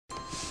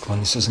Glenn,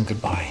 this isn't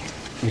goodbye.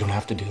 We don't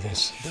have to do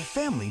this. The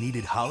family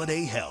needed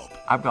holiday help.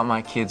 I've got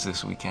my kids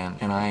this weekend,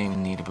 and I am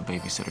in need of a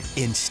babysitter.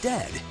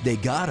 Instead, they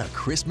got a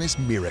Christmas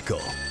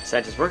miracle.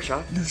 Santa's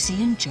workshop.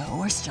 Lucy and Joe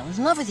are still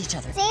in love with each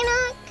other.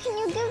 Santa, can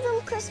you give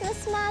them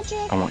Christmas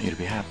magic? I want you to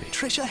be happy.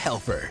 Trisha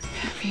Helfer.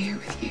 Happy here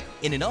with you.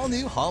 In an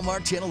all-new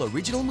Hallmark Channel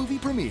original movie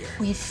premiere.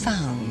 We've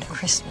found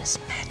Christmas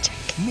magic.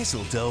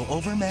 Mistletoe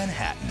over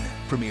Manhattan.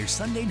 Premieres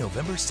Sunday,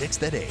 November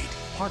 6th at 8.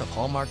 Part of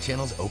Hallmark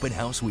Channel's Open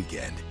House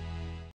Weekend.